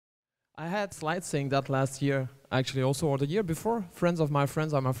I had slides saying that last year, actually also, or the year before. Friends of my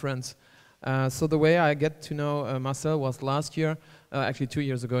friends are my friends. So the way I get to know Marcel was last year, actually 2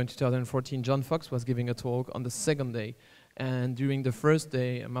 years ago in 2014, John Fox was giving a talk on the second day. And during the first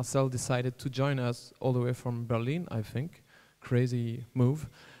day, Marcel decided to join us all the way from Berlin, I think. Crazy move,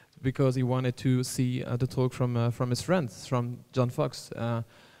 because he wanted to see the talk from his friends, from John Fox,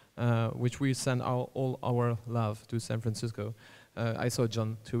 which we send all our love to San Francisco. I saw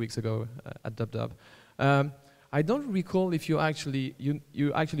John 2 weeks ago at DubDub. I don't recall if you actually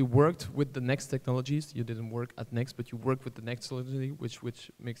worked with the Next technologies. You didn't work at Next, but you worked with the Next technology,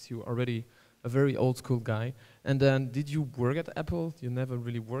 which makes you already a very old school guy. And then, did you work at Apple? You never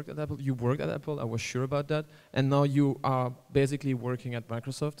really worked at Apple. You worked at Apple. I was sure about that. And now you are basically working at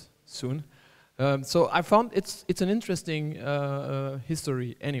Microsoft soon. So I found it's an interesting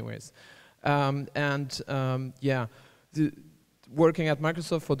history, anyways. Yeah. Working at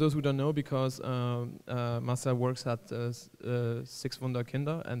Microsoft, for those who don't know, because Marcel works at Six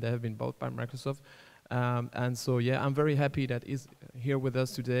Wunderkinder, and they have been bought by Microsoft. And so, yeah, I'm very happy that he's here with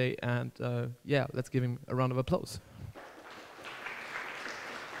us today, and yeah, let's give him a round of applause.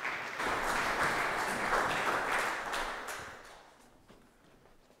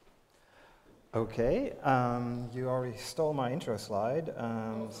 Okay, you already stole my intro slide,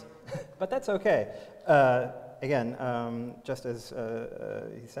 but that's okay. Again, just as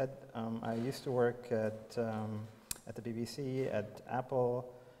he said, I used to work at the BBC, at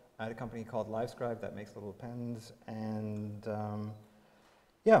Apple, at a company called LiveScribe that makes little pens, and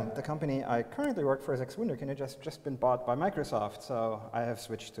yeah, the company I currently work for is Six Wunderkinder, just been bought by Microsoft, so I have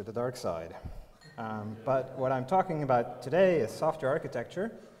switched to the dark side. But what I'm talking about today is software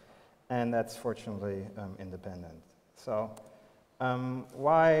architecture, and that's fortunately independent. So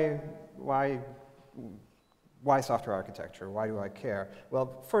why software architecture? Why do I care?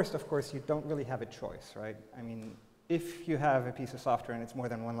 Well, first, of course, you don't really have a choice, right? I mean, if you have a piece of software and it's more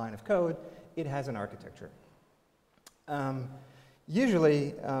than one line of code, it has an architecture.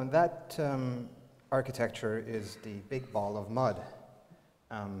 Usually, that architecture is the big ball of mud.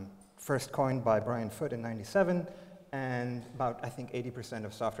 First coined by Brian Foote in '97, and about, I think, 80%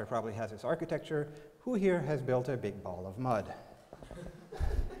 of software probably has this architecture. Who here has built a big ball of mud?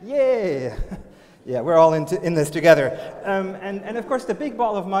 Yay! Yeah, we're all in this together. And of course, the big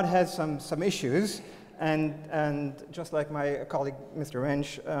ball of mud has some issues. And just like my colleague, Mr.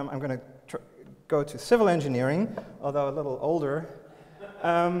 Wrench, I'm going to go to civil engineering, although a little older.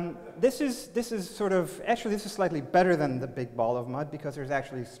 This is sort of, actually, this is slightly better than the big ball of mud because there's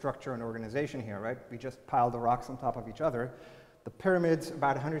actually structure and organization here, right? We just pile the rocks on top of each other. The pyramid's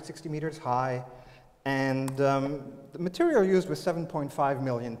about 160 meters high. And the material used was 7.5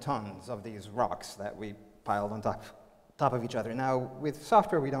 million tons of these rocks that we piled on top of each other. Now, with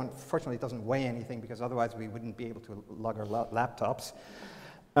software, fortunately, it doesn't weigh anything because otherwise we wouldn't be able to lug our laptops.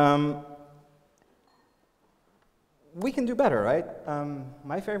 We can do better, right?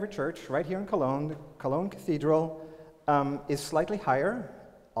 My favorite church, right here in Cologne, the Cologne Cathedral, is slightly higher,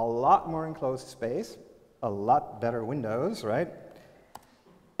 a lot more enclosed space, a lot better windows, right?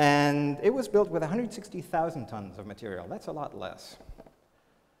 And it was built with 160,000 tons of material. That's a lot less.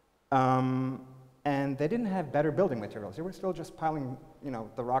 And they didn't have better building materials. They were still just piling,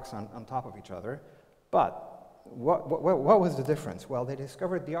 the rocks on top of each other. But what was the difference? Well, they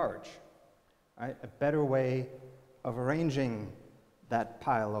discovered the arch, right? A better way of arranging that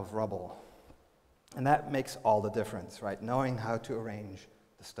pile of rubble. And that makes all the difference, right? Knowing how to arrange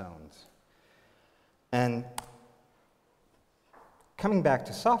the stones. And coming back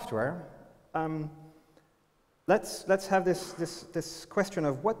to software, let's have this question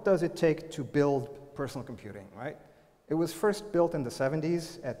of what does it take to build personal computing, right? It was first built in the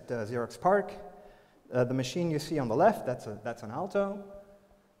 70s at Xerox PARC. The machine you see on the left, that's an Alto.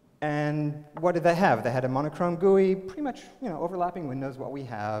 And what did they have? They had a monochrome GUI, pretty much overlapping windows, what we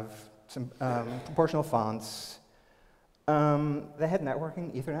have, some proportional fonts. They had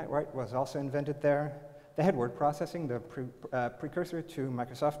networking, Ethernet, right, was also invented there. They had word processing, the precursor to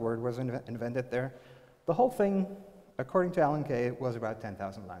Microsoft Word was invented there. The whole thing, according to Alan Kay, was about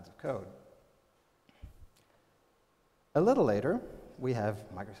 10,000 lines of code. A little later, we have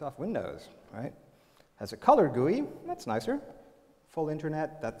Microsoft Windows, right? Has a color GUI, that's nicer. Full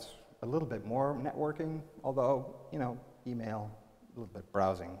internet, that's a little bit more networking, although, email, a little bit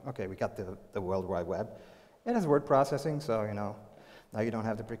browsing. Okay, we got the World Wide Web. It has word processing, so, now you don't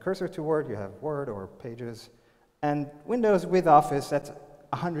have the precursor to Word, you have Word or Pages. And Windows with Office, that's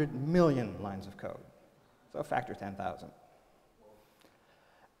 100 million lines of code. So factor 10,000.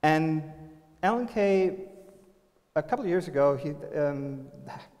 And Alan Kay, a couple of years ago, he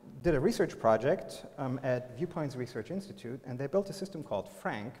did a research project at Viewpoints Research Institute, and they built a system called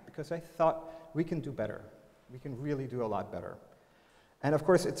Frank because they thought we can do better. We can really do a lot better. And of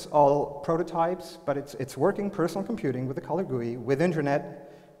course, it's all prototypes, but it's working personal computing with the color GUI, with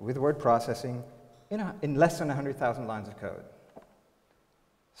internet, with word processing, in less than 100,000 lines of code.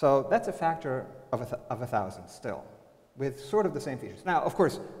 So that's a factor of 1,000 still, with sort of the same features. Now, of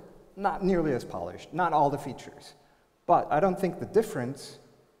course, not nearly as polished, not all the features. But I don't think the difference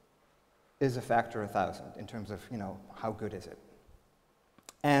is a factor of 1,000 in terms of, how good is it.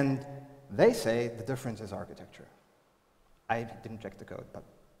 And they say the difference is architecture. I didn't check the code, but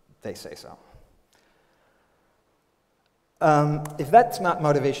they say so. If that's not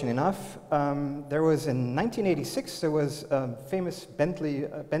motivation enough, there was in 1986, there was a famous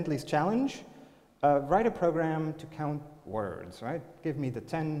Bentley's challenge. Write a program to count words, right? Give me the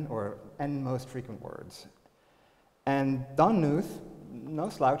 10 or n most frequent words. And Don Knuth, no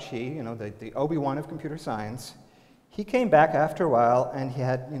slouch, the Obi-Wan of computer science, he came back after a while and he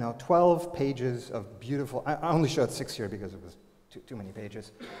had 12 pages of beautiful, I only showed 6 here because it was too many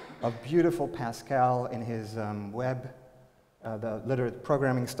pages, of beautiful Pascal in his web, the literate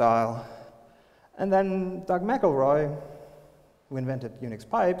programming style. And then Doug McElroy, who invented Unix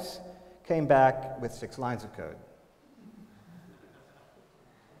pipes, came back with 6 lines of code,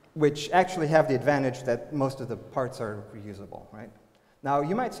 which actually have the advantage that most of the parts are reusable, right? Now,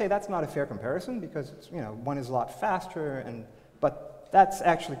 you might say that's not a fair comparison because one is a lot faster, but that's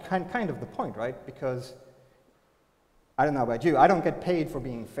actually kind of the point, right? Because I don't know about you, I don't get paid for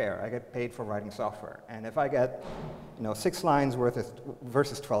being fair. I get paid for writing software. And if I get 6 lines worth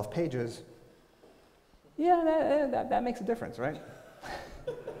versus 12 pages, yeah, that makes a difference, right?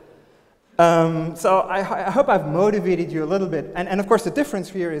 So I hope I've motivated you a little bit. And of course, the difference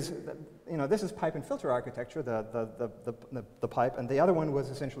here is that, this is pipe and filter architecture, the pipe, and the other one was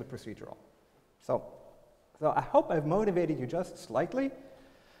essentially procedural. So I hope I've motivated you just slightly.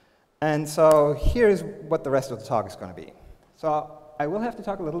 And so here's what the rest of the talk is going to be. So I will have to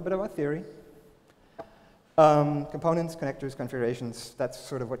talk a little bit about theory. Components, connectors, configurations, that's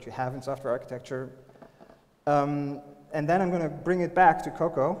sort of what you have in software architecture. And then I'm going to bring it back to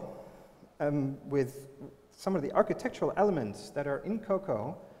Cocoa with some of the architectural elements that are in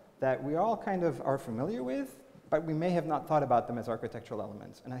Cocoa that we all kind of are familiar with, but we may have not thought about them as architectural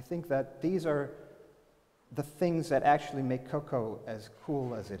elements. And I think that these are the things that actually make Cocoa as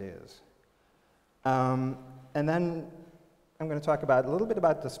cool as it is. And then I'm going to talk a little bit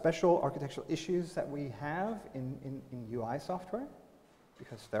about the special architectural issues that we have in UI software,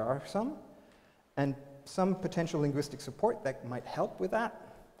 because there are some, and some potential linguistic support that might help with that.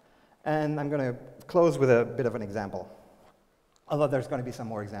 And I'm going to close with a bit of an example, although there's going to be some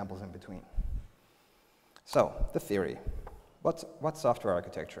more examples in between. So, the theory. What's software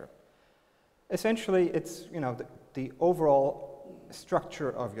architecture? Essentially, it's the overall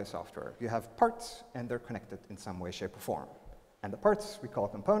structure of your software. You have parts, and they're connected in some way, shape, or form. And the parts we call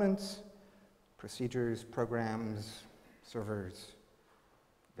components, procedures, programs, servers,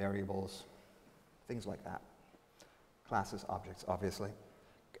 variables, things like that. Classes, objects, obviously.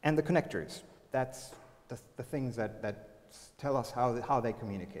 And the connectors, that's the things that tell us how they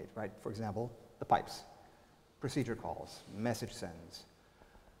communicate, right? For example, the pipes, procedure calls, message sends,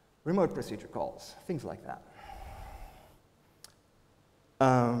 remote procedure calls, things like that.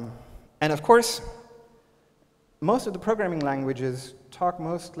 And of course, most of the programming languages talk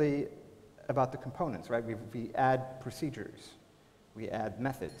mostly about the components, right? We add procedures, we add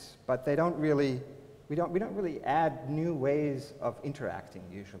methods, but we don't really add new ways of interacting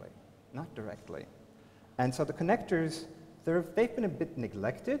usually, not directly. And so the connectors, they've been a bit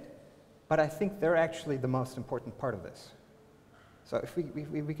neglected, but I think they're actually the most important part of this. So if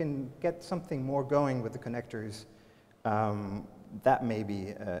we can get something more going with the connectors, that may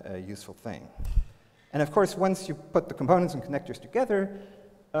be a useful thing. And of course, once you put the components and connectors together,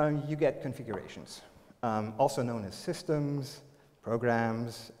 you get configurations, also known as systems,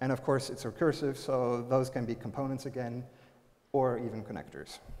 programs, and of course it's recursive, so those can be components again, or even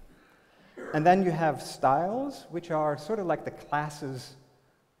connectors. And then you have styles, which are sort of like the classes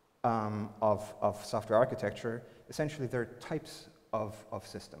of software architecture. Essentially, they're types of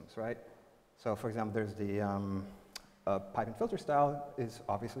systems, right? So for example, there's the pipe and filter style is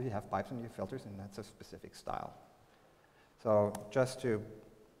obviously you have pipes and you have filters, and that's a specific style. So just to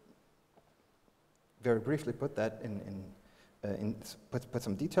very briefly put that put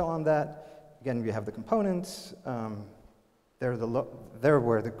some detail on that. Again, we have the components. They're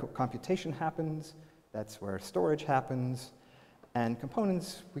where the computation happens. That's where storage happens. And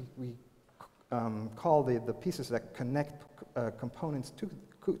components, we call the pieces that connect components to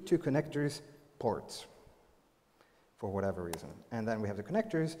two connectors, ports, for whatever reason. And then we have the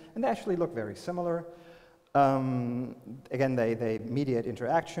connectors, and they actually look very similar. Again, they mediate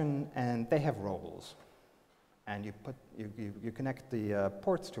interaction, and they have roles. And you connect the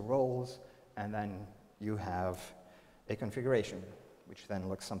ports to roles, and then you have a configuration, which then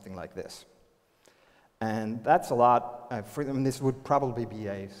looks something like this. And that's a lot. This would probably be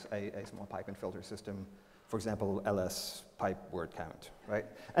a small pipe and filter system. For example, ls pipe word count, right?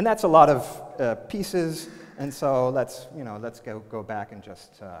 And that's a lot of pieces. And so let's go back and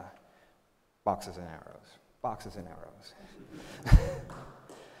just boxes and arrows, boxes and arrows.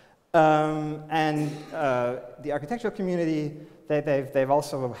 The architectural community, they've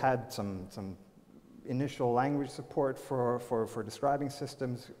also had some initial language support for describing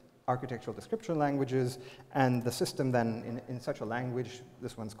systems, architectural description languages, and the system then in such a language,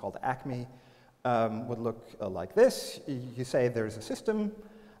 this one's called Acme, would look like this. You say there's a system,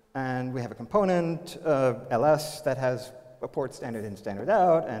 and we have a component, ls, that has a port standard in, standard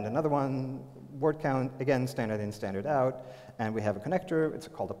out, and another one, word count, again, standard in, standard out, and we have a connector, it's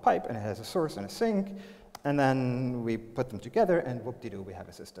called a pipe, and it has a source and a sink, and then we put them together, and whoop-de-doo, we have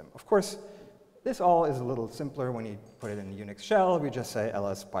a system. Of course, this all is a little simpler when you put it in the Unix shell. We just say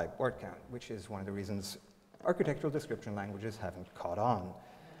ls pipe word count, which is one of the reasons architectural description languages haven't caught on.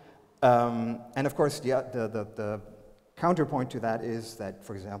 And of course, the counterpoint to that is that,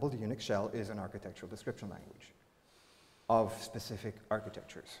 for example, the Unix shell is an architectural description language of specific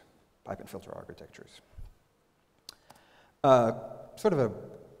architectures, pipe and filter architectures. Sort of a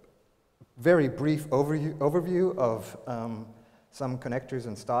very brief overview of some connectors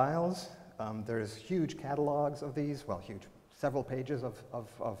and styles. There's huge catalogs of these, well, huge, several pages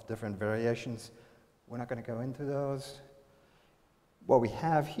of different variations. We're not going to go into those. What we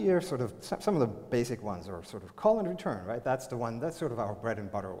have here, sort of some of the basic ones are sort of call and return, right? That's the one, that's sort of our bread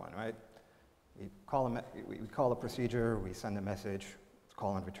and butter one, right? We call a procedure, we send a message,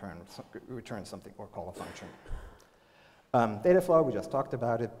 call and return something, or call a function. Data flow, we just talked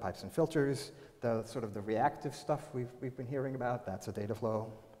about it, pipes and filters, the sort of the reactive stuff we've been hearing about, that's a data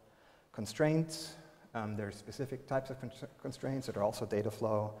flow. Constraints, there's specific types of constraints that are also data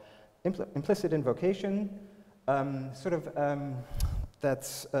flow. Implicit invocation, and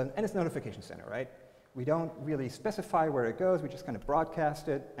it's notification center, right? We don't really specify where it goes, we just kind of broadcast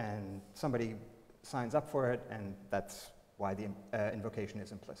it, and somebody signs up for it, and that's why the invocation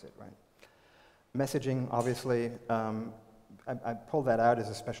is implicit, right? Messaging, obviously, I pulled that out as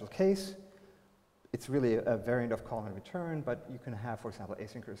a special case. It's really a variant of call and return, but you can have, for example,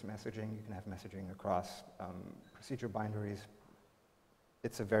 asynchronous messaging. You can have messaging across procedure binaries.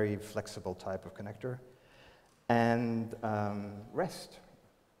 It's a very flexible type of connector. And REST,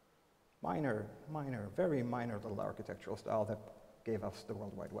 very minor little architectural style that gave us the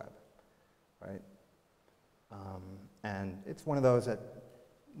World Wide Web, right? And it's one of those that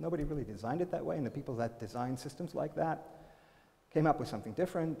nobody really designed it that way, and the people that design systems like that came up with something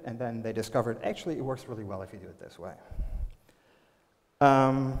different, and then they discovered, actually, it works really well if you do it this way.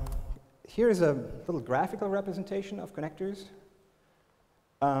 Here's a little graphical representation of connectors.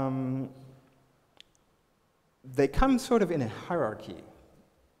 They come sort of in a hierarchy,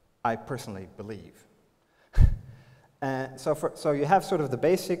 I personally believe. So you have sort of the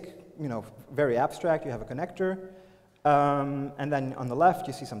basic, very abstract, you have a connector, and then on the left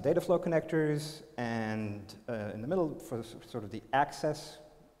you see some data flow connectors, and in the middle for sort of the access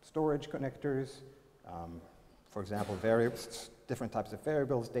storage connectors, for example, different types of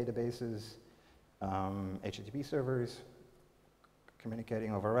variables, databases, HTTP servers,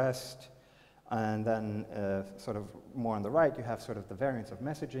 communicating over REST, and then sort of more on the right you have sort of the variants of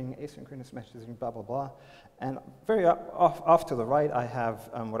messaging, asynchronous messaging, blah, blah, blah. And very off to the right I have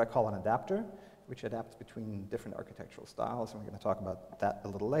what I call an adapter, which adapts between different architectural styles, and we're going to talk about that a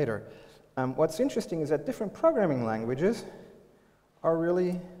little later. What's interesting is that different programming languages are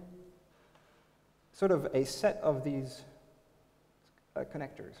really sort of a set of these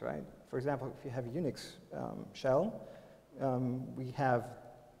connectors, right? For example, if you have a Unix shell, we have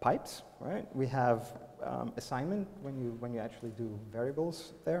pipes, right? We have assignment when you actually do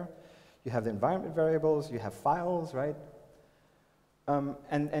variables there. You have the environment variables, you have files, right?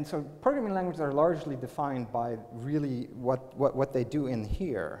 And so programming languages are largely defined by really what they do in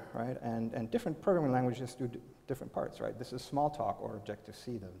here, right? And different programming languages do different parts, right? This is Smalltalk or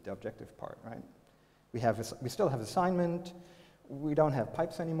Objective-C, the objective part, right? We still have assignment. We don't have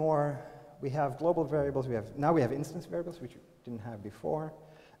pipes anymore. We have global variables. Now we have instance variables, which we didn't have before.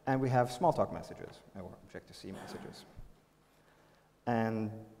 And we have Smalltalk messages, or Objective-C messages.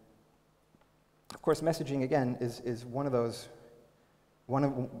 And of course, messaging, again, is one of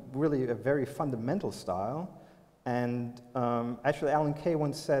really a very fundamental style. And actually, Alan Kay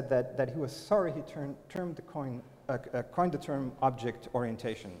once said that he was sorry he coined the term object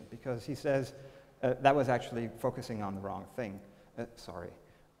orientation, because he says that was actually focusing on the wrong thing. Sorry.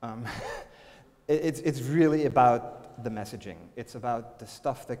 It's really about the messaging. It's about the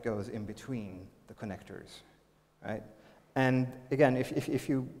stuff that goes in between the connectors, right? And again, if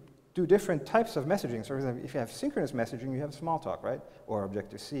you do different types of messaging, so for example, if you have synchronous messaging, you have Smalltalk, right? Or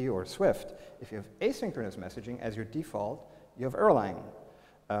Objective-C or Swift. If you have asynchronous messaging as your default, you have Erlang.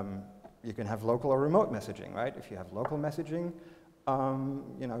 You can have local or remote messaging, right? If you have local messaging,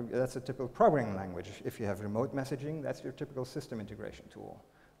 you know, that's a typical programming language. If you have remote messaging, that's your typical system integration tool.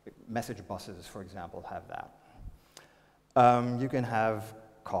 Message buses, for example, have that. You can have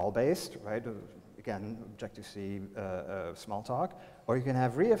call-based, right? Again, Objective-C, Smalltalk. Or you can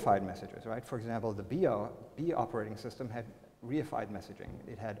have reified messages, right? For example, the B operating system had reified messaging.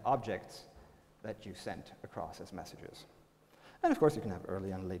 It had objects that you sent across as messages. And of course, you can have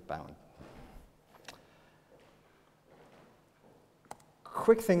early and late bound.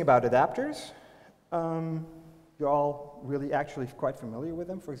 Quick thing about adapters. You're all really actually quite familiar with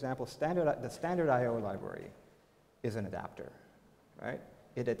them. For example, the standard I/O library is an adapter, right?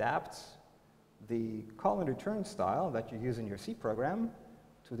 It adapts the call and return style that you use in your C program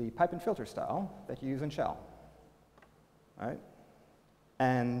to the pipe and filter style that you use in shell, right?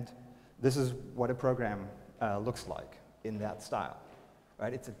 And this is what a program looks like in that style,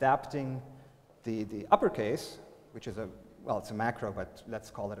 right? It's adapting the uppercase, which is well, it's a macro, but let's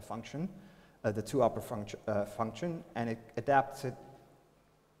call it a function, the toUpper function, and it adapts it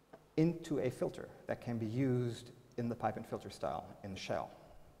into a filter that can be used in the pipe and filter style in the shell.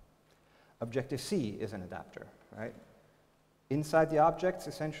 Objective-C is an adapter, right? Inside the objects,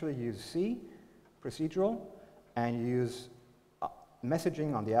 essentially, you use C, procedural, and you use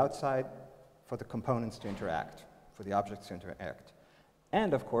messaging on the outside for the components to interact, for the objects to interact.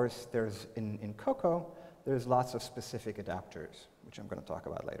 And of course, there's in Cocoa, there's lots of specific adapters, which I'm going to talk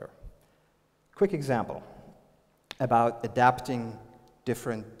about later. Quick example about adapting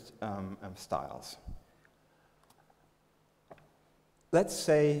different styles. Let's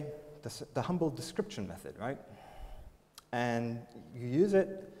say the humble description method, right? And you use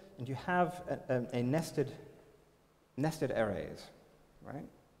it, and you have a nested arrays, right?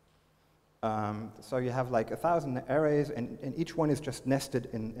 So you have like 1,000 arrays, and each one is just nested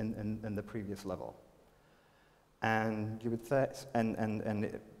in the previous level. And you would say,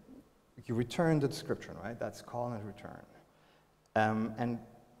 you return the description, right? That's call and return. And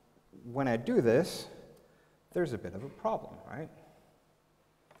when I do this, there's a bit of a problem, right?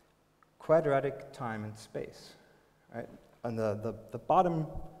 Quadratic time and space, right? On the bottom,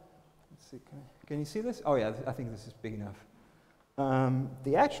 let's see, can you see this? Oh yeah, I think this is big enough.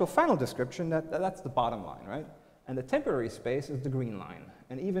 The actual final description, that's the bottom line, right? And the temporary space is the green line.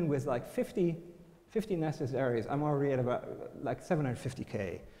 And even with like 50 nested arrays, I'm already at about like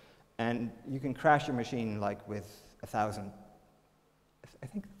 750K. And you can crash your machine like with 1,000. I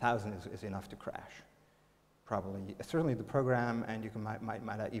think 1,000 is enough to crash. Probably, certainly the program, and you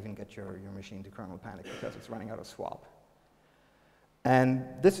might even get your machine to kernel panic because it's running out of swap. And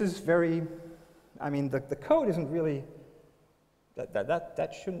this is very, I mean, the code isn't really,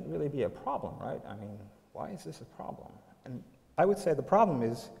 that shouldn't really be a problem, right? I mean, why is this a problem? And I would say the problem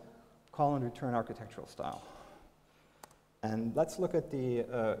is call and return architectural style. And let's look at the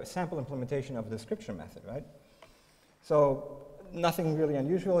sample implementation of the description method, right? So nothing really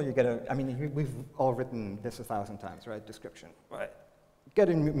unusual. You get I mean, we've all written this 1,000 times, right? Description, right? Get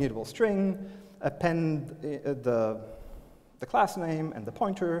a mutable string, append the class name and the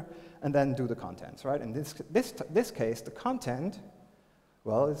pointer, and then do the contents, right? In this case, the content,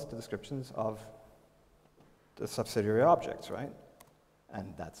 well, is the descriptions of the subsidiary objects, right?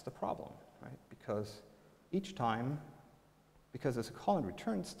 And that's the problem, right? Because each time, because it's a call and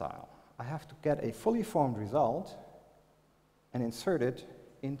return style, I have to get a fully formed result and insert it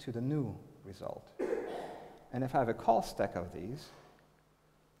into the new result. And if I have a call stack of these,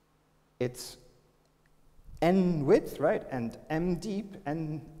 it's n width, right, and m deep,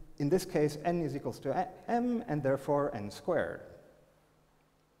 and in this case, n is equals to m, and therefore n squared.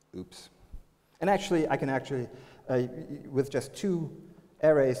 Oops. And actually, I can actually, with just two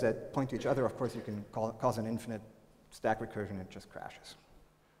arrays that point to each other, of course, you can cause an infinite stack recursion, and it just crashes.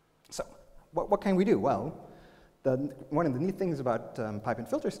 So what can we do? Well, one of the neat things about pipe and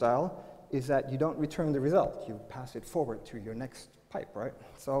filter style is that you don't return the result. You pass it forward to your next pipe, right?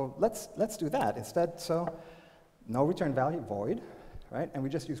 So let's do that instead. So no return value, void, right? And we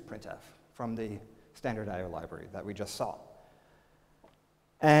just use printf from the standard I/O library that we just saw.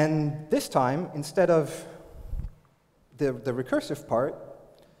 And this time, instead of the recursive part,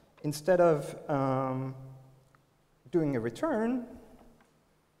 instead of doing a return,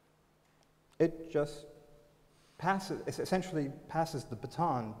 it just essentially passes the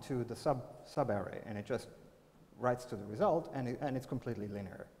baton to the sub-array, and it just writes to the result, and it's completely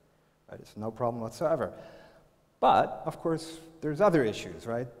linear. Right? It's no problem whatsoever. But, of course, there's other issues,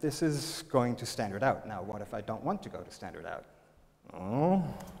 right? This is going to standard out. Now, what if I don't want to go to standard out? Oh,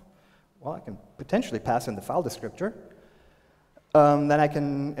 well, I can potentially pass in the file descriptor. Then I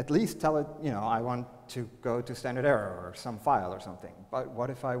can at least tell it, you know, I want to go to standard error or some file or something. But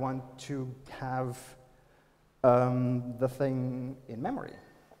what if I want to have the thing in memory?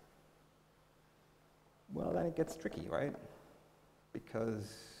 Well, then it gets tricky, right?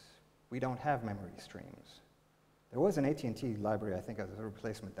 Because we don't have memory streams. There was an AT&T library, I think, as a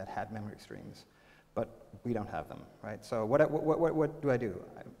replacement that had memory streams, but we don't have them, right? So what do I do?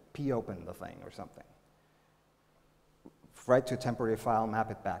 I p-open the thing or something. Write to a temporary file,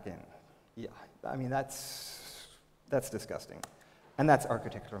 map it back in. Yeah, I mean, that's disgusting. And that's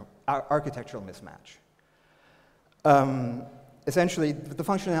architectural mismatch. Essentially, the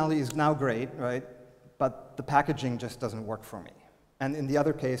functionality is now great, right? But the packaging just doesn't work for me. And in the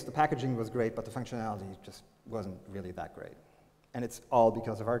other case, the packaging was great, but the functionality just wasn't really that great. And it's all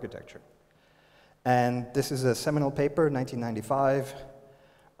because of architecture. And this is a seminal paper, 1995.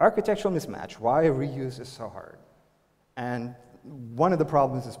 Architectural mismatch, why reuse is so hard. And one of the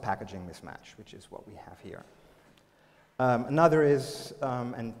problems is packaging mismatch, which is what we have here. Another is,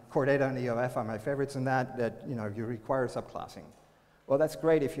 and core data and EOF are my favorites in that you know, you require subclassing. Well, that's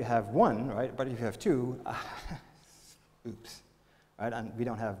great if you have one, right? But if you have two, oops. Right? And we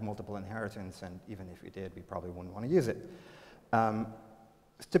don't have multiple inheritance, and even if we did, we probably wouldn't want to use it. A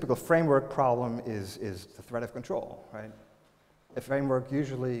typical framework problem is the threat of control, right? A framework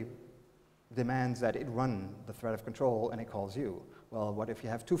usually demands that it run the threat of control, and it calls you. Well, what if you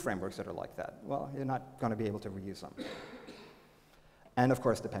have two frameworks that are like that? Well, you're not going to be able to reuse them. And of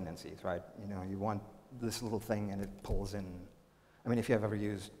course, dependencies, right? You know, you want this little thing, and it pulls in. I mean, if you have ever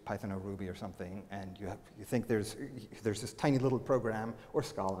used Python or Ruby or something, and you think there's this tiny little program, or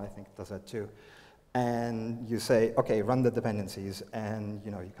Scala, I think does that too, and you say, okay, run the dependencies, and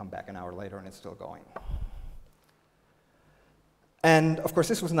you know, you come back an hour later, and it's still going. And of course,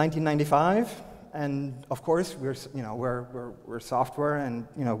 this was 1995, and of course, we're software, and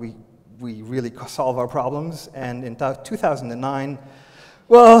you know, we really solve our problems. And in 2009,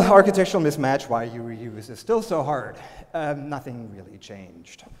 well, architectural mismatch, why you reuse is still so hard. Nothing really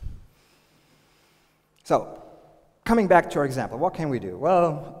changed. So, coming back to our example, what can we do?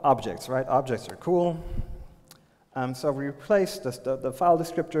 Well, objects, right? Objects are cool. So we replaced the file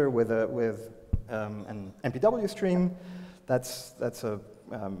descriptor with an MPW stream. That's a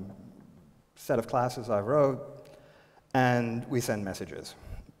set of classes I wrote, and we send messages.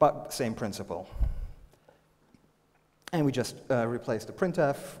 But same principle. And we just replaced the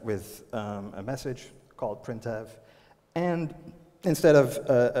printf with a message called printf. And instead of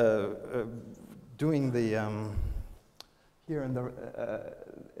doing the here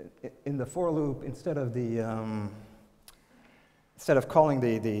in the for loop, instead of calling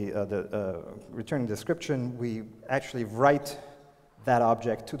the returning description, we actually write that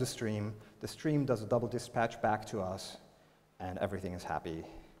object to the stream. The stream does a double dispatch back to us, and everything is happy.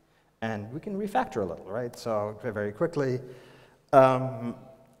 And we can refactor a little, right? So very quickly, a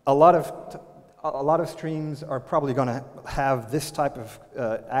lot of streams are probably going to have this type of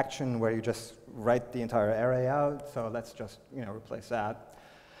action where you just write the entire array out. So let's just replace that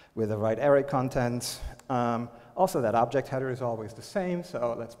with the right array contents. Also, that object header is always the same,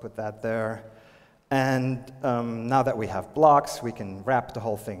 so let's put that there. And now that we have blocks, we can wrap the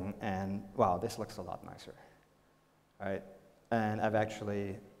whole thing, and wow, this looks a lot nicer, right? And I've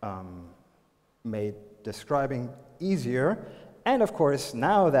actually made describing easier. And of course,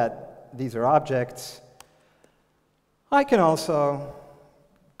 now that these are objects, I can also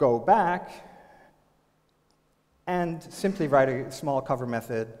go back and simply write a small cover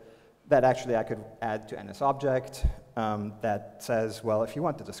method that actually I could add to NSObject that says, well, if you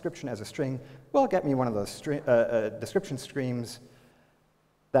want the description as a string, well, get me one of those description streams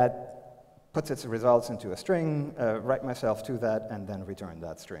that puts its results into a string, write myself to that, and then return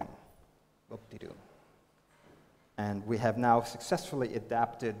that string. Whoop-de-doo. And we have now successfully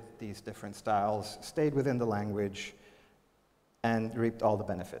adapted these different styles, stayed within the language, and reaped all the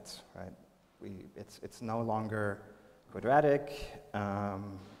benefits, right? It's no longer quadratic,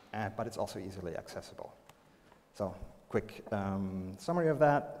 but it's also easily accessible. So, quick summary of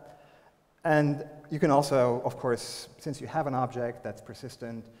that. And you can also, of course, since you have an object that's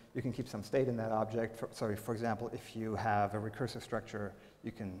persistent, you can keep some state in that object. For example, if you have a recursive structure,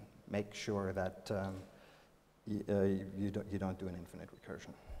 you can make sure that you don't do an infinite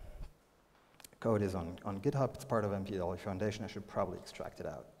recursion. Code is on GitHub. It's part of MPW Foundation. I should probably extract it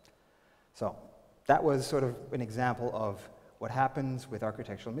out. So that was sort of an example of what happens with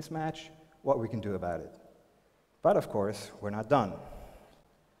architectural mismatch, what we can do about it. But of course, we're not done.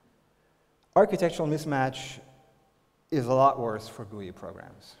 Architectural mismatch is a lot worse for GUI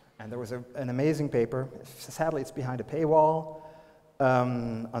programs. And there was an amazing paper. Sadly, it's behind a paywall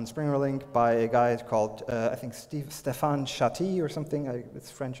on SpringerLink by a guy called, I think, Stéphane Chatty or something. It's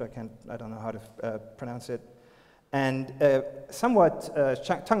French. I don't know how to pronounce it. And somewhat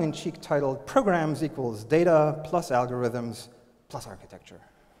tongue-in-cheek titled, Programs equals Data plus Algorithms plus Architecture.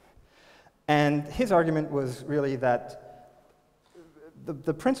 And his argument was really that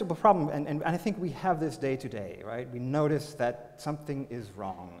the principal problem, and I think we have this day to day, right? We notice that something is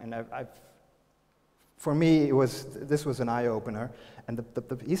wrong. And for me, this was an eye-opener. And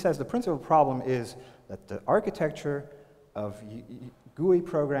he says the principal problem is that the architecture of GUI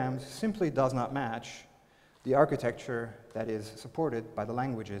programs simply does not match the architecture that is supported by the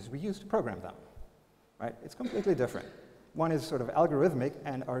languages we use to program them, right? It's completely different. One is sort of algorithmic,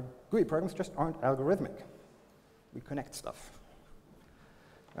 and our GUI programs just aren't algorithmic. We connect stuff.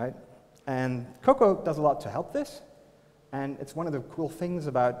 Right? And Cocoa does a lot to help this, and it's one of the cool things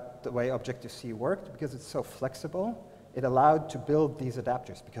about the way Objective-C worked, because it's so flexible, it allowed to build these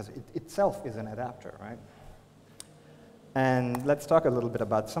adapters, because it itself is an adapter, right? And let's talk a little bit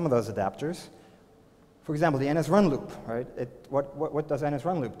about some of those adapters. For example, the NSRun loop, right? What does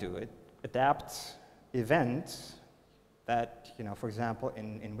NSRun loop do? It adapts events that, for example,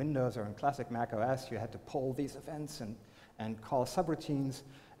 in Windows or in classic Mac OS, you had to pull these events and call subroutines,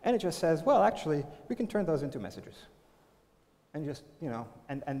 and it just says, well, actually, we can turn those into messages. And just,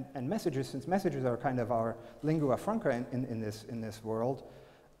 and messages, since messages are kind of our lingua franca in this world,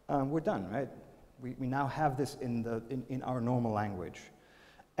 we're done, right? We now have this in our normal language.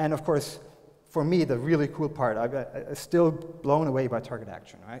 And of course, for me, the really cool part, I'm still blown away by target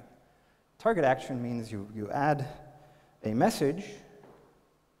action, right? Target action means you add a message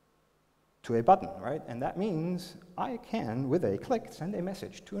to a button, right? And that means I can, with a click, send a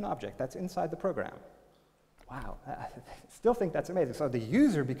message to an object that's inside the program. Wow, I still think that's amazing. So the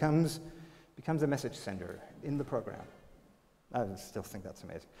user becomes a message sender in the program. I still think that's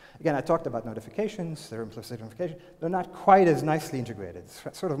amazing. Again, I talked about notifications, they're implicit notifications. They're not quite as nicely integrated.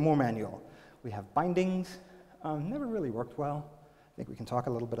 It's sort of more manual. We have bindings, never really worked well. I think we can talk a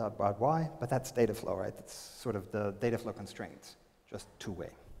little bit about why, but that's data flow, right? That's sort of the data flow constraints, just two-way.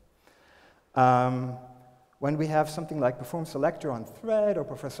 When we have something like perform selector on thread or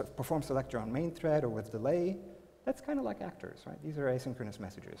perform selector on main thread or with delay, that's kind of like actors, right? These are asynchronous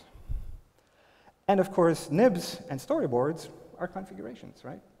messages. And of course, nibs and storyboards are configurations,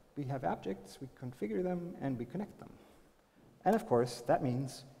 right? We have objects, we configure them, and we connect them. And of course, that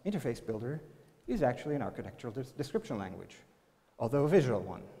means interface builder is actually an architectural description language, although a visual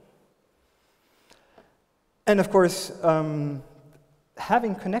one. And of course,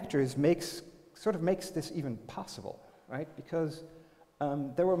 having connectors sort of makes this even possible, right? Because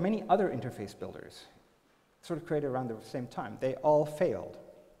there were many other interface builders sort of created around the same time. They all failed.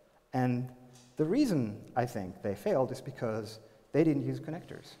 And the reason, I think, they failed is because they didn't use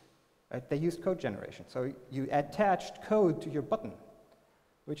connectors, right? They used code generation. So you attached code to your button,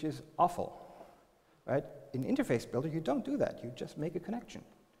 which is awful, right? In Interface Builder, you don't do that. You just make a connection.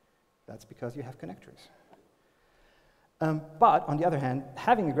 That's because you have connectors. But on the other hand,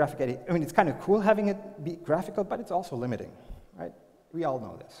 having a graphic edit, I mean, it's kind of cool having it be graphical, but it's also limiting, right? We all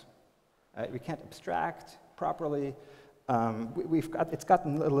know this. We can't abstract properly. It's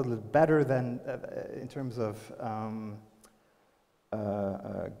gotten a little bit better than in terms of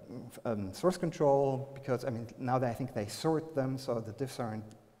source control, because I mean, now that I think they sort them, so the diffs aren't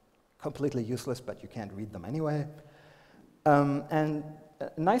completely useless, but you can't read them anyway. And a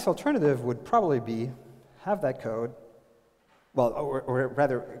nice alternative would probably be have that code. Well, or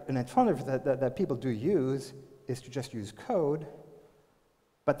rather, an alternative that people do use is to just use code,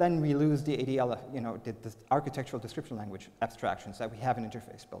 but then we lose the ADL, the architectural description language abstractions that we have in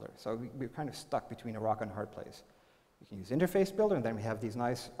Interface Builder. So we're kind of stuck between a rock and a hard place. We can use Interface Builder, and then we have these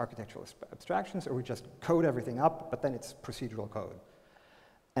nice architectural abstractions, or we just code everything up, but then it's procedural code.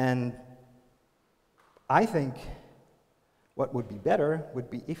 And I think what would be better would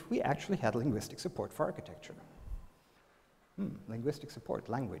be if we actually had linguistic support for architecture. Linguistic support,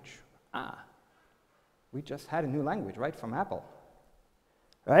 language. We just had a new language, right, from Apple,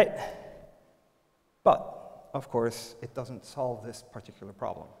 right? But, of course, it doesn't solve this particular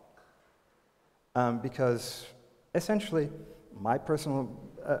problem. Because, essentially, my personal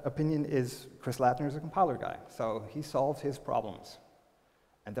opinion is Chris Latner is a compiler guy. So he solves his problems.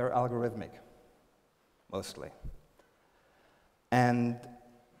 And they're algorithmic, mostly. And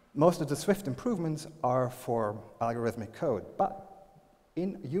most of the Swift improvements are for algorithmic code. But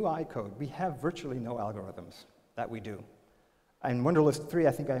in UI code, we have virtually no algorithms that we do. In Wunderlist 3,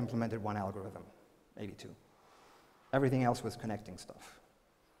 I think I implemented one algorithm, maybe two. Everything else was connecting stuff.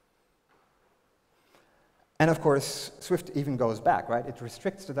 And of course, Swift even goes back, right? It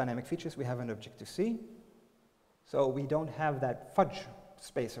restricts the dynamic features we have in Objective-C. So we don't have that fudge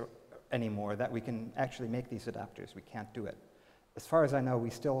space anymore that we can actually make these adapters. We can't do it. As far as I know, we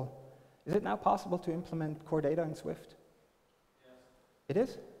still... Is it now possible to implement core data in Swift? Yes. It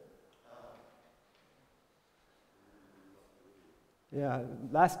is? Yeah,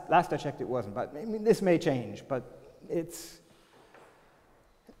 last I checked it wasn't, but I mean, this may change, but it's...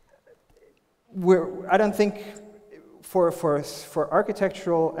 I don't think, for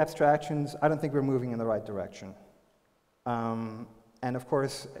architectural abstractions, I don't think we're moving in the right direction. And of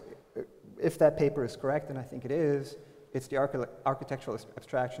course, if that paper is correct, and I think it is, it's the architectural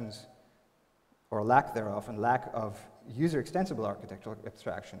abstractions, or lack thereof, and lack of user-extensible architectural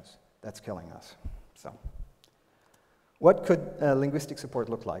abstractions that's killing us. So, what could linguistic support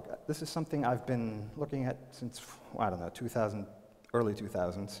look like? This is something I've been looking at since, I don't know, early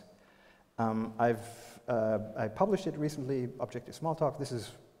 2000s. I published it recently, Objective Smalltalk. This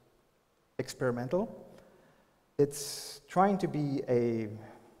is experimental. It's trying to be a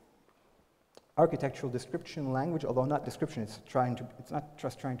architectural description language, although not description, it's not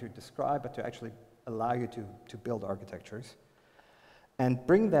just trying to describe, but to actually allow you to build architectures. And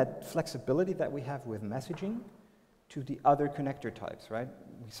bring that flexibility that we have with messaging to the other connector types, right?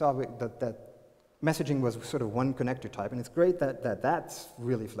 We saw that messaging was sort of one connector type, and it's great that that's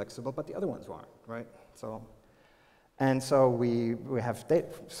really flexible, but the other ones aren't, right? So we have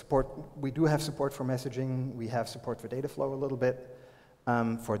support. We do have support for messaging. We have support for data flow a little bit.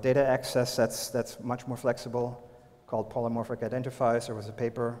 For data access, that's much more flexible, called polymorphic identifiers. There was a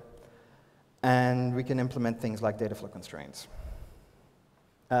paper, and we can implement things like data flow constraints.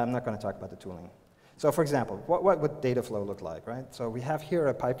 I'm not going to talk about the tooling. So, for example, what would data flow look like, right? So we have here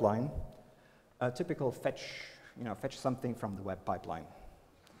a pipeline. A typical fetch something from the web pipeline.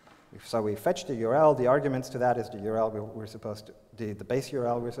 So we fetch the URL, the arguments to that is the URL we're supposed to, the base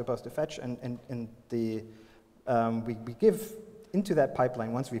URL we're supposed to fetch, and we give into that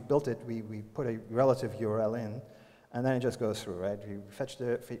pipeline, once we've built it, we put a relative URL in, and then it just goes through, right?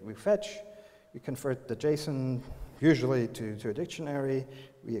 We convert the JSON usually to a dictionary,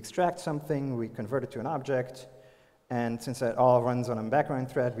 we extract something, we convert it to an object, and since that all runs on a background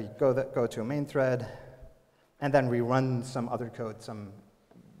thread, we go to a main thread, and then we run some other code, some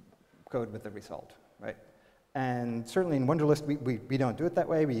code with the result, right? And certainly in Wunderlist, we don't do it that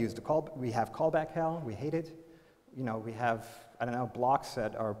way. We use we have callback hell. We hate it. You know, we have, I don't know, blocks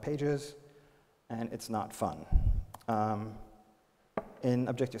that are pages, and it's not fun. In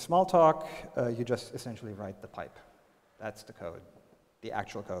Objective Smalltalk, you just essentially write the pipe. That's the code, the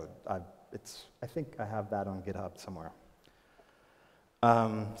actual code. I think I have that on GitHub somewhere.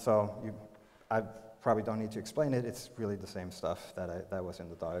 I probably don't need to explain it. It's really the same stuff that was in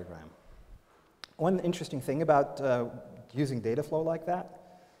the diagram. One interesting thing about using data flow like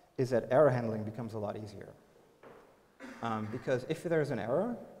that is that error handling becomes a lot easier. Because if there's an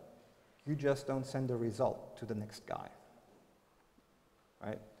error, you just don't send the result to the next guy,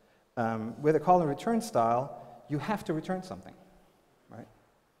 right? With a call and return style, you have to return something, right?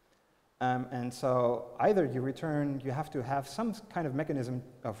 And so either you have to have some kind of mechanism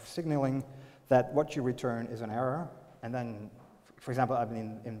of signaling that what you return is an error, and then, for example, I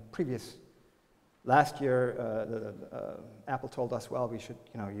mean, last year, Apple told us, well, we should,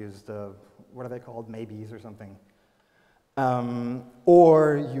 use what are they called, maybes or something,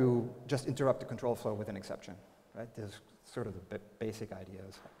 or you just interrupt the control flow with an exception, right? There's sort of the basic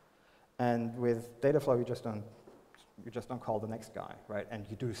ideas, and with data flow, you just don't call the next guy, right? And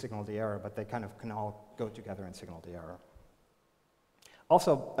you do signal the error, but they kind of can all go together and signal the error.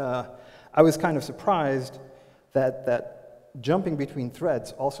 Also, I was kind of surprised that jumping between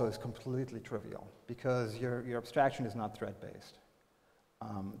threads also is completely trivial, because your abstraction is not thread-based.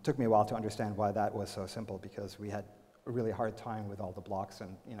 It took me a while to understand why that was so simple, because we had a really hard time with all the blocks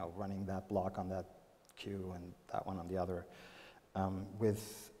and running that block on that queue and that one on the other.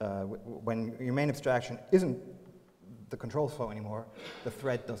 When your main abstraction isn't the control flow anymore, the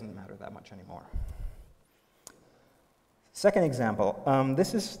thread doesn't matter that much anymore. Second example,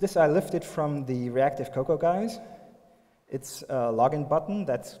 this I lifted from the reactive Cocoa guys. It's a login button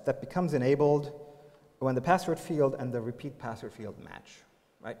that becomes enabled when the password field and the repeat password field match,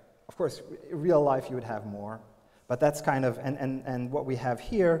 right? Of course, in real life you would have more, but that's kind of, and what we have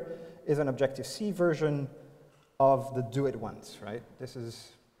here is an Objective-C version of the do it once, right? This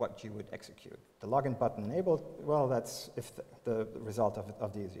is what you would execute. The login button enabled, well, that's if the result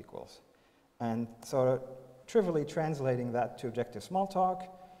of these equals. And so trivially translating that to Objective Smalltalk,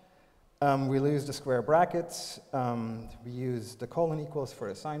 we lose the square brackets. We use the colon equals for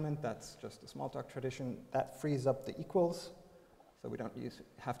assignment. That's just a Smalltalk tradition. That frees up the equals, so we don't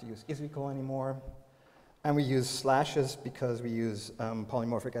have to use is equal anymore. And we use slashes because we use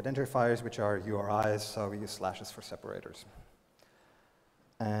polymorphic identifiers, which are URIs, so we use slashes for separators.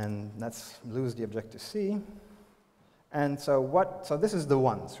 And let's lose the Objective-C. And so this is the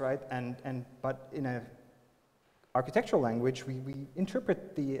once, right? But in a architectural language, we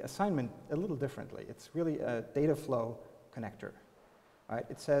interpret the assignment a little differently. It's really a data flow connector, right?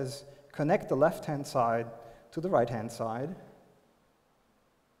 It says connect the left-hand side to the right-hand side,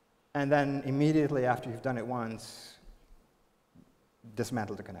 and then immediately after you've done it once,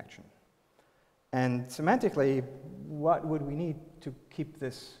 dismantle the connection. And semantically, what would we need to keep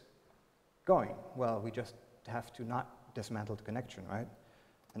this going? Well, we just have to not dismantle the connection, right?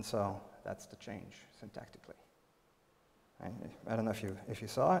 And so that's the change syntactically. I don't know if you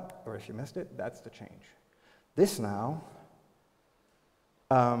saw it or if you missed it, that's the change. This now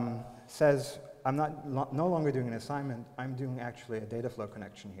says I'm no longer doing an assignment, I'm doing actually a data flow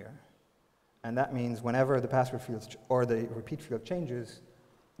connection here. And that means whenever the password field or the repeat field changes,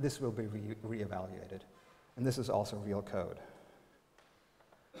 this will be reevaluated. And this is also real code.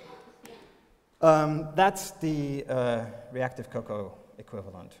 That's the reactive Cocoa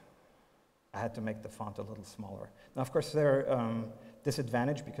equivalent. I had to make the font a little smaller. Now, of course, they're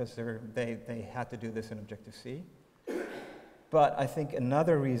disadvantaged because they had to do this in Objective-C. But I think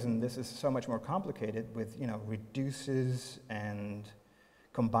another reason this is so much more complicated with reduces and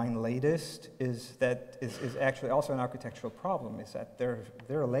combine latest is actually also an architectural problem, is that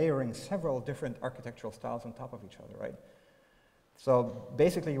they're layering several different architectural styles on top of each other, right? So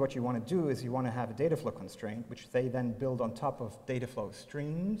basically what you want to do is you want to have a data flow constraint, which they then build on top of data flow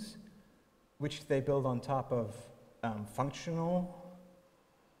streams, which they build on top of functional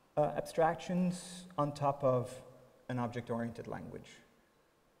abstractions on top of an object-oriented language.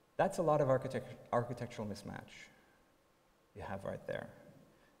 That's a lot of architectural mismatch you have right there.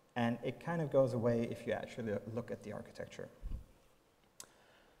 And it kind of goes away if you actually look at the architecture.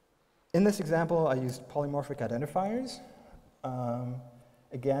 In this example, I used polymorphic identifiers.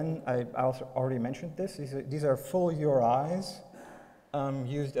 Again, I also already mentioned this. These are full URIs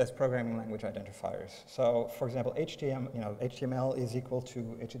used as programming language identifiers. So, for example, HTML is equal to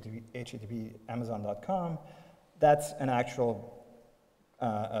HTTP Amazon.com. That's an actual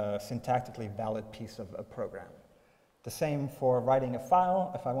syntactically valid piece of a program. The same for writing a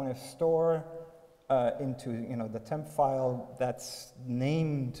file. If I want to store into the temp file that's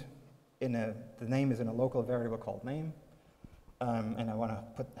named the name is in a local variable called name, and I want to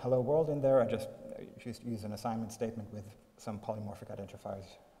put hello world in there, I just use an assignment statement with some polymorphic identifiers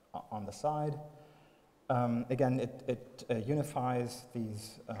on the side. Again, it unifies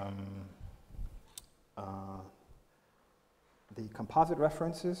these the composite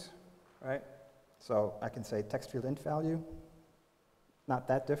references, right? So I can say text field int value, not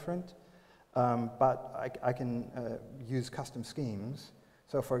that different, but I can use custom schemes.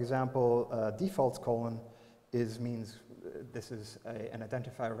 So for example, defaults colon means this is an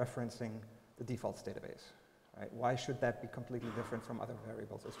identifier referencing the defaults database, right? Why should that be completely different from other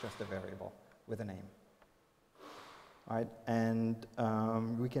variables? It's just a variable with a name, right? And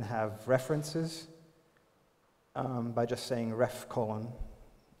we can have references by just saying ref colon.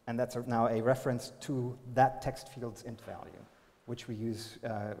 And that's now a reference to that text field's int value, which we use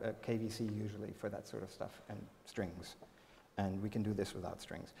KVC usually for that sort of stuff, and strings. And we can do this without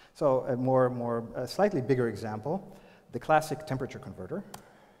strings. So a slightly bigger example, the classic temperature converter.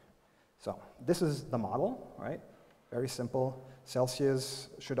 So this is the model, right? Very simple. Celsius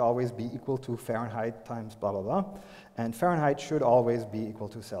should always be equal to Fahrenheit times blah, blah, blah. And Fahrenheit should always be equal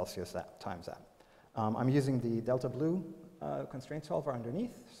to Celsius times that. I'm using the Delta Blue constraint solver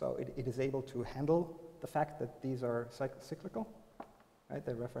underneath, so it is able to handle the fact that these are cyclical, right?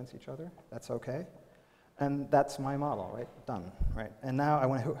 They reference each other. That's okay. And that's my model, right? Done, right? And now I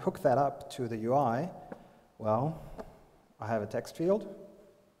want to hook that up to the UI. Well, I have a text field,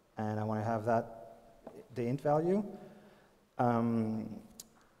 and I want to have the int value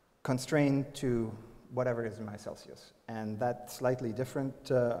constrained to whatever is in my Celsius. And that slightly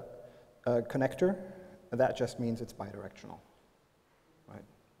different connector, that just means it's bidirectional, right?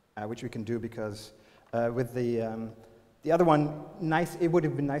 Which we can do because with the other one, it would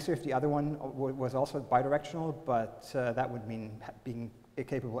have been nicer if the other one was also bidirectional, but that would mean being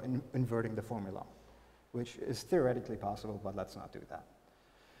capable of inverting the formula, which is theoretically possible, but let's not do that.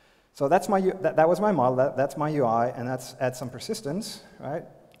 So that's that was my model, that's my UI, and that's add some persistence, right?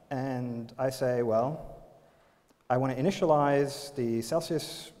 And I say, well, I want to initialize the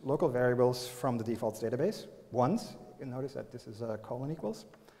Celsius local variables from the defaults database once. You can notice that this is a colon equals.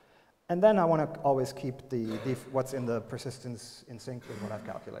 And then I want to always keep what's in the persistence in sync with what I've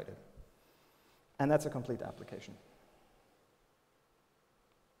calculated. And that's a complete application.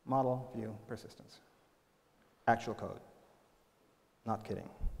 Model, view, persistence. Actual code. Not kidding.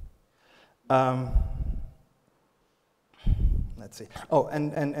 Let's see. Oh,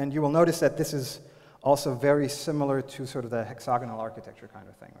 and you will notice that this is also very similar to sort of the hexagonal architecture kind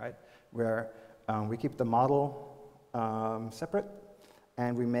of thing, right? Where we keep the model separate,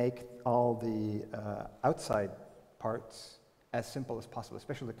 and we make all the outside parts as simple as possible,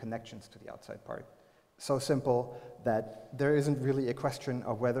 especially the connections to the outside part. So simple that there isn't really a question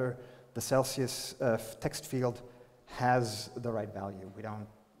of whether the Celsius text field has the right value. We don't,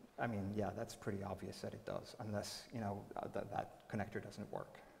 I mean, yeah, that's pretty obvious that it does, unless, you know, that connector doesn't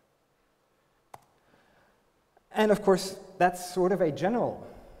work. And of course, that's sort of a general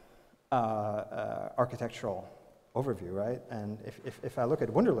architectural overview, right? And if I look at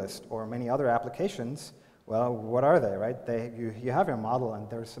Wunderlist or many other applications, well, what are they, right? You have your model, and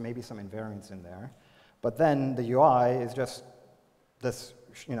there's maybe some invariance in there. But then the UI is just this,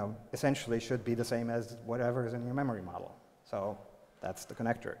 you know, essentially should be the same as whatever is in your memory model. So that's the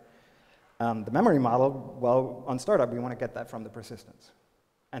connector. The memory model, well, on startup, we want to get that from the persistence.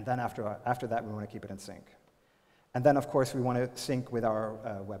 And then after that, we want to keep it in sync. And then, of course, we want to sync with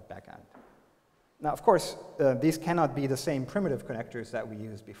our web backend. Now, of course, these cannot be the same primitive connectors that we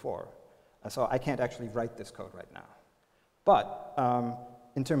used before. So I can't actually write this code right now. But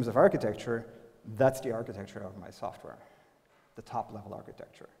in terms of architecture, that's the architecture of my software, the top-level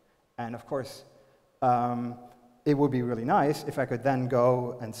architecture. And of course, it would be really nice if I could then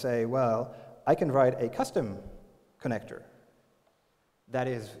go and say, well, I can write a custom connector that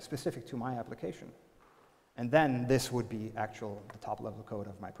is specific to my application. And then this would be the top-level code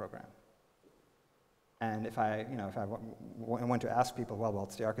of my program. And if I want to ask people, well,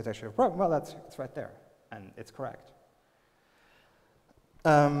 what's the architecture of program? Well, it's right there, and it's correct.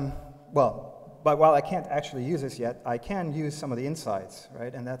 Well, but while I can't actually use this yet, I can use some of the insights,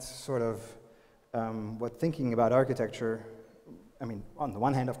 right? And that's sort of what thinking about architecture. I mean, on the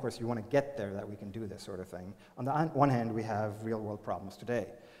one hand, of course, you want to get there that we can do this sort of thing. On the one hand, we have real-world problems today,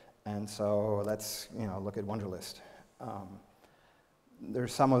 and so let's look at Wunderlist.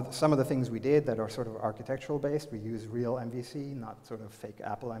 There's some of the things we did that are sort of architectural based. We use real MVC, not sort of fake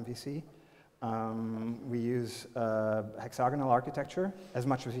Apple MVC. We use hexagonal architecture as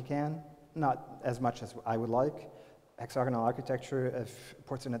much as we can, not as much as I would like. Hexagonal architecture,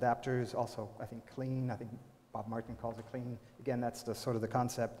 ports and adapters, also I think clean. I think Bob Martin calls it clean. Again, that's the sort of the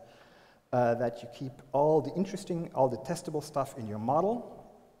concept that you keep all the testable stuff in your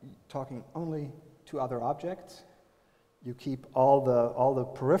model, talking only to other objects. You keep all the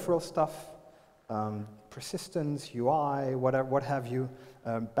peripheral stuff, persistence, UI, what have you,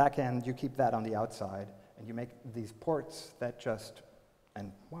 backend. You keep that on the outside, and you make these ports that just.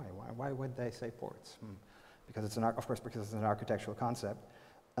 And why would they say ports? Because it's because it's an architectural concept.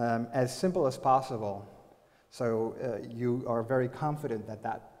 As simple as possible, so you are very confident that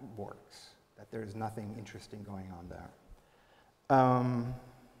that works, that there is nothing interesting going on there.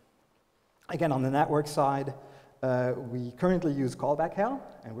 Again, on the network side. We currently use callback hell,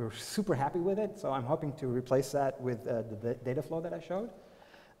 and we're super happy with it, so I'm hoping to replace that with the data flow that I showed.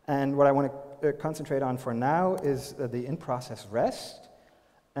 And what I want to concentrate on for now is the in-process REST,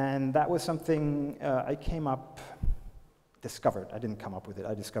 and that was something I discovered. I didn't come up with it,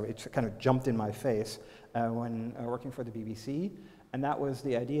 I discovered it. Kind of jumped in my face when working for the BBC, and that was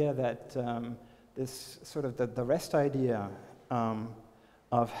the idea that this sort of the REST idea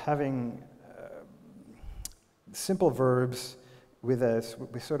of having simple verbs with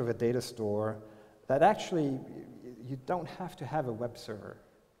sort of a data store that actually you don't have to have a web server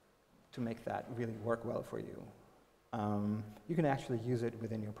to make that really work well for you. You can actually use it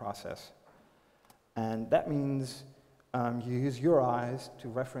within your process. And that means you use URIs to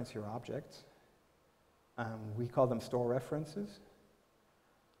reference your objects. We call them store references.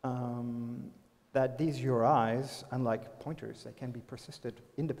 That these URIs, unlike pointers, they can be persisted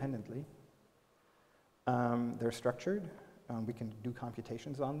independently. They're structured. We can do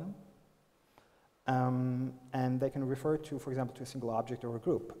computations on them. And they can refer to, for example, to a single object or a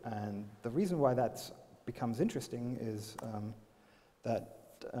group. And the reason why that becomes interesting is that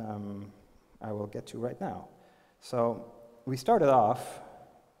I will get to right now. So we started off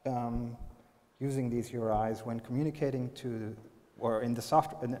using these URIs when communicating to, or in the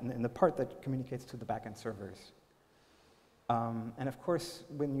software, in the part that communicates to the backend servers. And of course,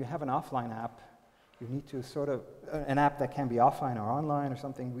 when you have an offline app, you need to sort of, an app that can be offline or online or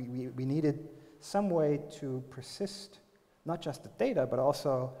something, we needed some way to persist not just the data, but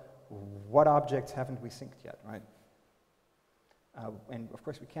also what objects haven't we synced yet, right? And of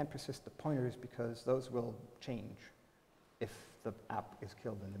course, we can't persist the pointers because those will change if the app is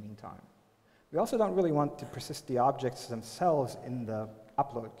killed in the meantime. We also don't really want to persist the objects themselves in the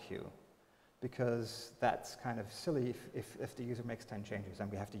upload queue, because that's kind of silly if the user makes 10 changes and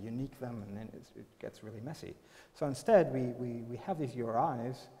we have to unique them, and then it gets really messy. So instead, we have these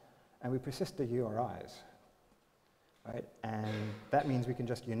URIs, and we persist the URIs, right? And that means we can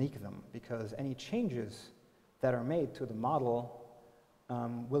just unique them, because any changes that are made to the model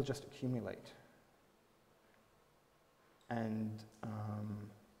will just accumulate. And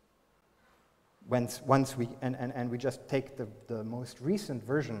once we we just take the most recent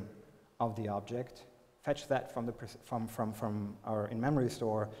version of the object, fetch that from our in-memory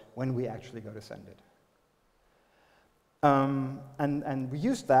store when we actually go to send it. And we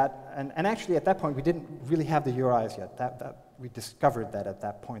used that, and actually at that point we didn't really have the URIs yet. We discovered that at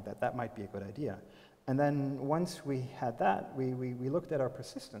that point that might be a good idea. And then once we had that, we looked at our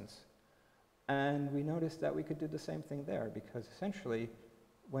persistence, and we noticed that we could do the same thing there, because essentially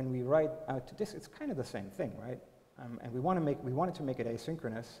when we write out to disk, it's kind of the same thing, right? And we wanted to make it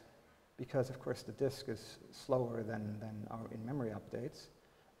asynchronous, because of course the disk is slower than our in-memory updates.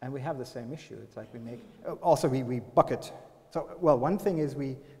 And we have the same issue. It's like we make, also we bucket. So, well, one thing is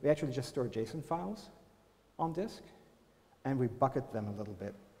we actually just store JSON files on disk, and we bucket them a little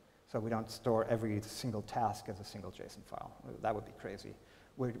bit. So we don't store every single task as a single JSON file. That would be crazy.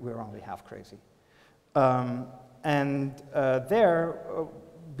 We're only half crazy. It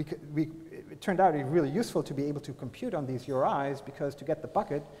turned out really useful to be able to compute on these URIs, because to get the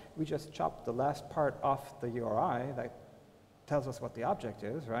bucket, we just chop the last part off the URI that tells us what the object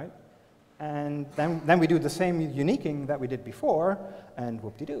is, right? And then we do the same uniquing that we did before, and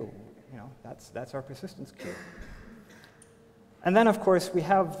whoop-de-doo. You know, that's our persistence queue. And then, of course,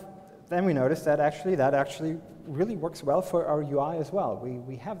 then we noticed that actually really works well for our UI as well.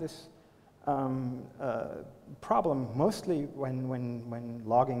 We have this problem mostly when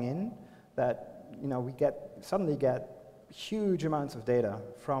logging in, that we suddenly get huge amounts of data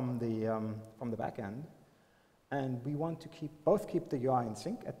from the back end. And we want to both keep the UI in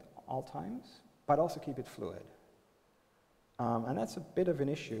sync at all times, but also keep it fluid. And that's a bit of an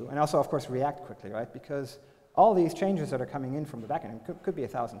issue. And also, of course, react quickly, right? Because all these changes that are coming in from the backend could be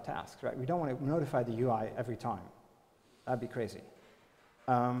 1,000 tasks, right? We don't want to notify the UI every time. That'd be crazy.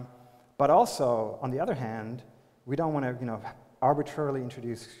 But also, on the other hand, we don't want to arbitrarily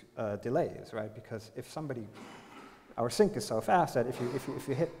introduce delays, right? Because if our sync is so fast that if you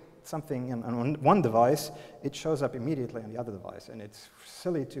hit something on one device, it shows up immediately on the other device, and it's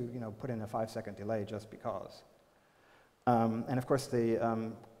silly to put in a 5-second delay just because. And of course,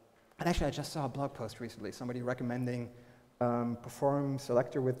 and actually, I just saw a blog post recently, somebody recommending perform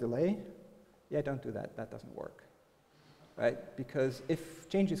selector with delay. Yeah, don't do that. That doesn't work, right? Because if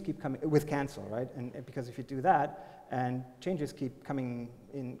changes keep coming with cancel, right? And because if you do that and changes keep coming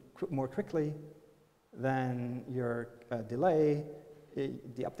in more quickly than your delay,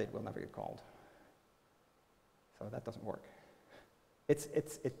 the update will never get called. So that doesn't work. It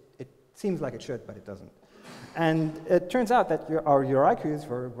seems like it should, but it doesn't. And it turns out that our URI queues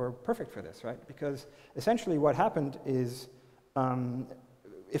were perfect for this, right? Because essentially what happened is,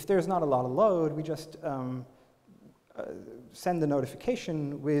 if there's not a lot of load, we just send the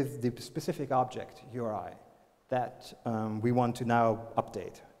notification with the specific object URI that we want to now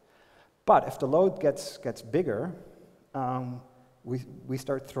update. But if the load gets bigger, we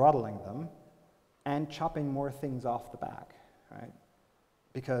start throttling them and chopping more things off the back, right?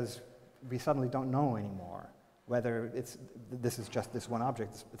 Because we suddenly don't know anymore whether this is just this one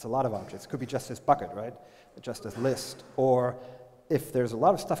object. It's a lot of objects. It could be just this bucket, right? Just this list. Or if there's a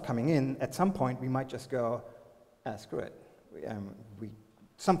lot of stuff coming in, at some point we might just go, screw it.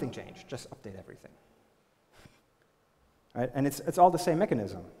 Something changed. Just update everything. Right? And it's all the same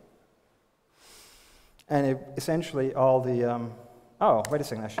mechanism. And essentially all the, oh, wait a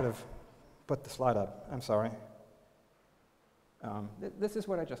second, I should have put the slide up. I'm sorry. This is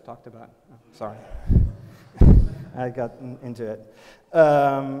what I just talked about. Oh, sorry. I got into it.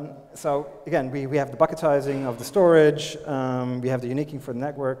 So again, we have the bucketizing of the storage. We have the uniquing for the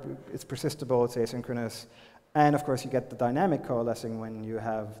network. It's persistable. It's asynchronous. And of course, you get the dynamic coalescing when you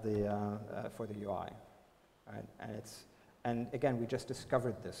have the for the UI. Right? And again, we just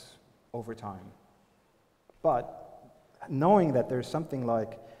discovered this over time. But knowing that there's something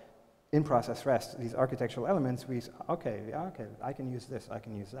like in-process REST, these architectural elements, okay, I can use this, I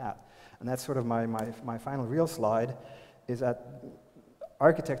can use that. And that's sort of my final real slide, is that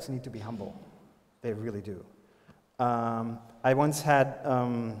architects need to be humble. They really do. I once had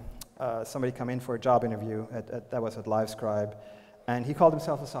somebody come in for a job interview, that was at LiveScribe, and he called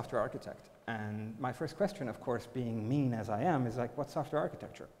himself a software architect. And my first question, of course, being mean as I am, is like, what's software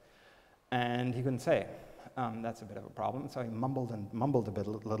architecture? And he couldn't say. That's a bit of a problem. So he mumbled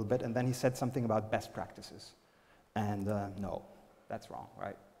a little bit, and then he said something about best practices. And no, that's wrong,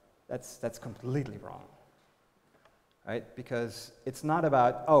 right? That's completely wrong, right? Because it's not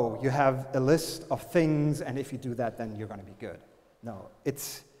about, oh, you have a list of things, and if you do that, then you're going to be good. No,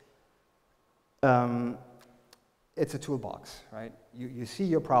 it's a toolbox, right? You see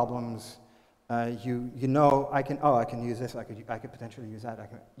your problems. You know, I can use this. I could potentially use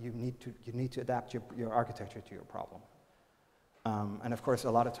that. You need to adapt your architecture to your problem. And of course,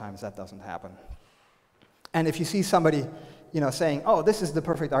 a lot of times that doesn't happen. And if you see somebody, saying, "Oh, this is the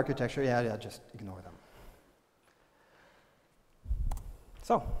perfect architecture," yeah, just ignore them.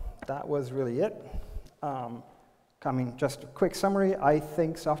 So that was really it. Just a quick summary. I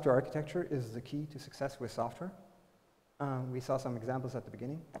think software architecture is the key to success with software. We saw some examples at the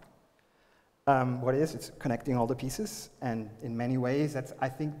beginning. What it is, it's connecting all the pieces, and in many ways, I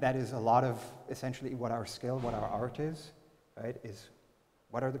think that is a lot of essentially what our skill, what our art is, right? Is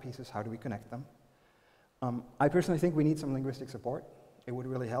what are the pieces, how do we connect them? I personally think we need some linguistic support. It would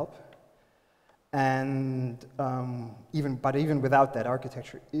really help. And even without that,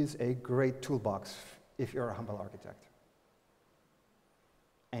 architecture is a great toolbox if you're a humble architect.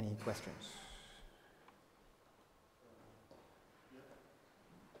 Any questions?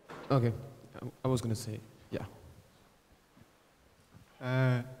 Okay. I was going to say, yeah.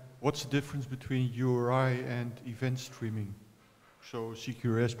 What's the difference between URI and event streaming? So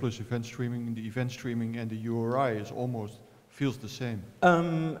CQRS plus event streaming, the event streaming and the URI is almost feels the same.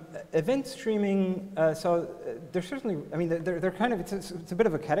 Event streaming, they're certainly, they're kind of, it's a bit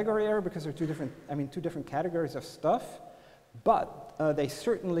of a category error because they're two different categories of stuff, but they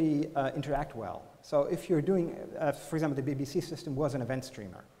certainly interact well. So if you're doing, for example, the BBC system was an event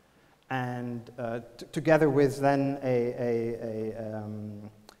streamer. And together with then a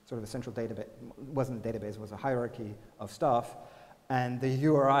sort of a central database, it wasn't a database, it was a hierarchy of stuff, and the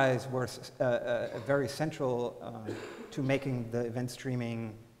URIs were very central to making the event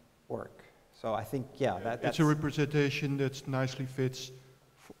streaming work. So I think, yeah, that's... It's a representation that nicely fits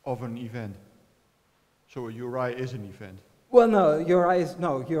of an event. So a URI is an event. Well, no, URI is,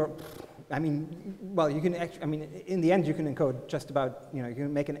 no, well, you can actually, in the end, you can encode just about, you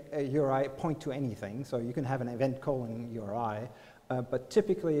can make a URI point to anything. So you can have an event colon URI. But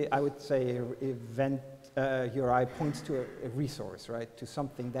typically, I would say event URI points to a resource, right? To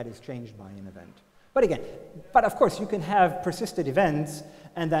something that is changed by an event. But of course, you can have persisted events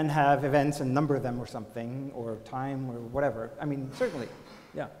and then have events and number them or something, or time or whatever. Certainly,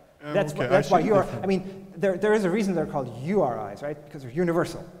 yeah. That's why URI, there is a reason they're called URIs, right? Because they're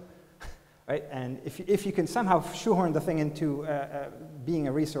universal. Right? And if you can somehow shoehorn the thing into being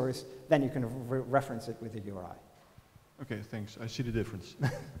a resource, then you can reference it with a URI. Okay, thanks. I see the difference.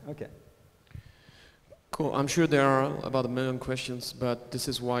 Okay. Cool. I'm sure there are about 1 million questions, but this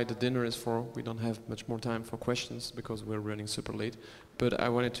is why the dinner is for. We don't have much more time for questions because we're running super late. But I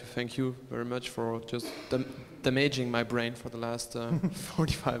wanted to thank you very much for just damaging my brain for the last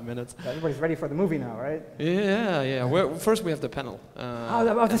 45 minutes. Everybody's ready for the movie now, right? Yeah. Well, first we have the panel.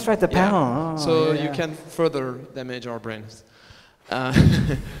 That's right, the panel. Yeah. So you can further damage our brains.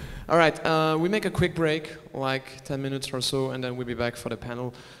 All right, we make a quick break, like 10 minutes or so, and then we'll be back for the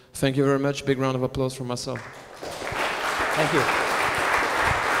panel. Thank you very much. Big round of applause for Marcel. Thank you.